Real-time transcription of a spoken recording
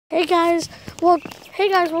Hey guys,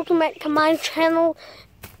 welcome back to my channel.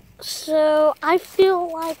 So I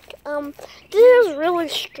feel like this is really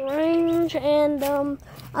strange, and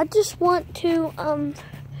I just want to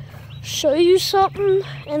show you something.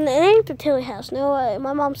 And it ain't the Tilley house. No way.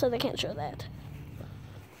 My mom said I can't show that.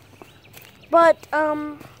 But I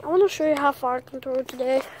want to show you how far I can throw it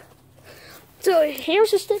today. So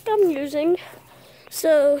here's the stick I'm using.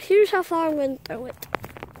 So here's how far I'm going to throw it.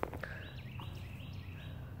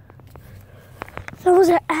 So is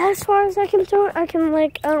it as far as I can throw it? I can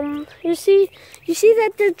you see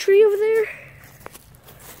that dead tree over there?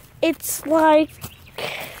 It's like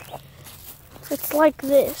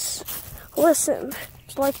this. Listen,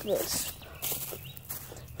 it's like this.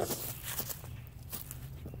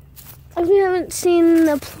 If you haven't seen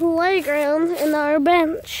the playground in our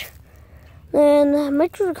bench, then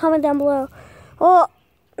make sure to comment down below. Well,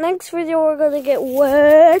 next video we're gonna get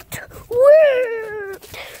wet.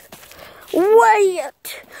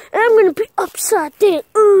 Wait, and I'm gonna be upside down,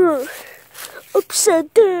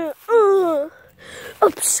 upside down,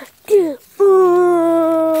 upside down.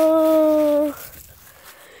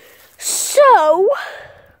 So,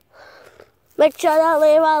 make sure to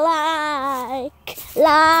leave a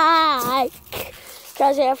like,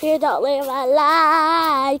 cause if you don't leave a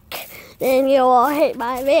like, then you will hate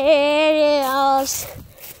my videos.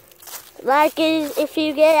 Like it if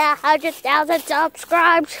you get 100,000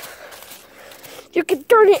 subscribes. You can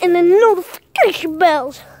turn it in the notification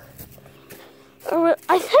bells.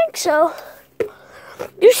 I think so.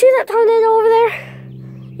 You see that tornado over there?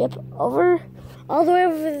 Yep, all the way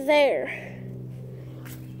over there.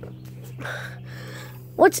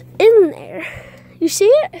 What's in there? You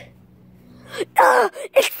see it?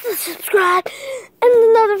 It's the subscribe and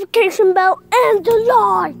the notification bell and the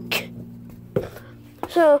like.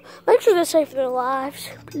 So make sure to save their lives,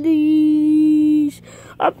 please.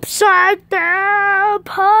 Upside down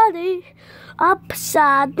party,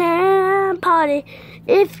 upside down party.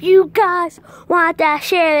 If you guys want to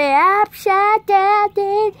share it upside down,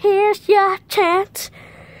 then here's your chance.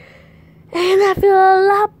 And I feel a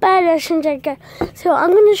lot better since I got. So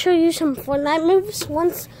I'm gonna show you some Fortnite moves.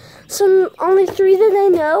 Only 3 that I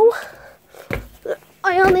know.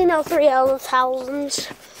 I only know 3 out of thousands.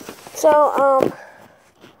 So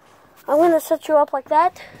I'm gonna set you up like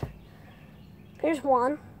that. Here's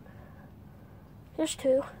 1. Here's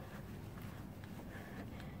 2.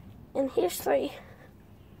 And here's 3.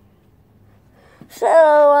 So,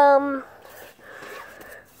 I'm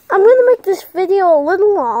gonna make this video a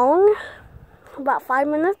little long, about 5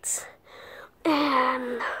 minutes,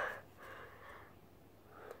 and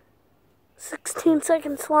 16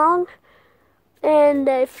 seconds long. And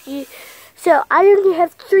so I only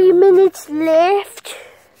have 3 minutes left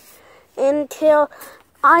until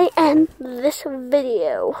I end this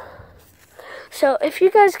video. So if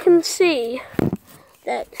you guys can see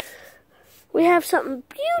that we have something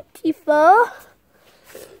beautiful.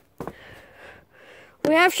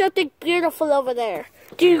 We have something beautiful over there.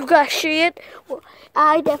 Do you guys see it? Well,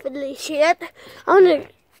 I definitely see it. Do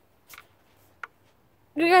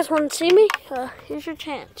you guys want to see me? Here's your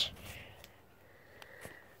chance.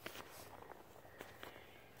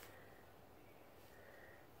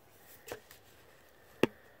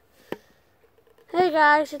 Hey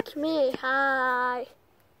guys, it's me. Hi.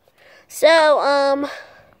 So,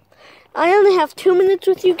 I only have 2 minutes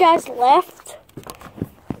with you guys left.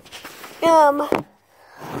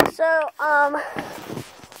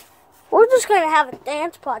 We're just gonna have a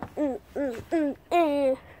dance party. No,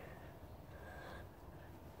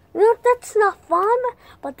 that's not fun,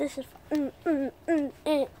 but this is fun. I'm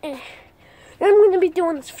gonna be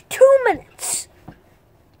doing this for 2 minutes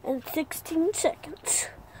and 16 seconds.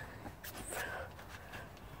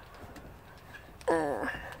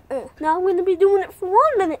 Now I'm going to be doing it for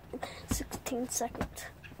 1 minute and 16 seconds.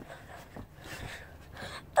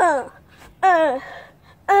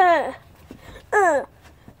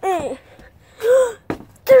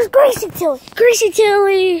 There's Gracie Tilley. Gracie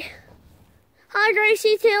Tilley. Hi,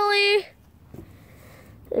 Gracie Tilley.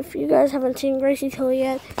 If you guys haven't seen Gracie Tilley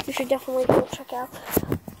yet, you should definitely go check out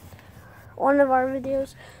one of our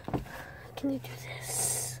videos. Can you do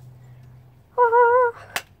this?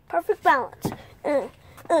 Perfect balance.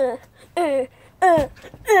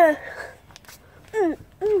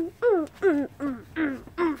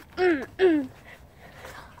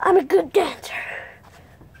 I'm a good dancer.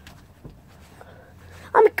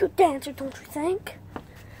 I'm a good dancer, don't you think?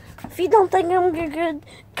 If you don't think I'm good,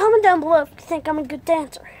 comment down below if you think I'm a good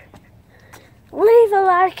dancer. Leave a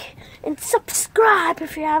like and subscribe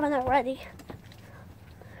if you haven't already.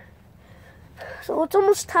 So it's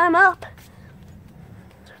almost time up.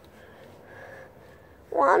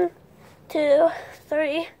 1, 2,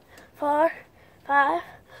 3, 4, 5,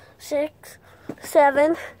 6,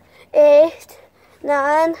 7, 8,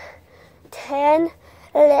 9, 10,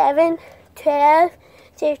 11, 12,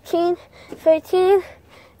 13, 14,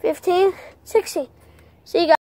 15, 16. See you guys.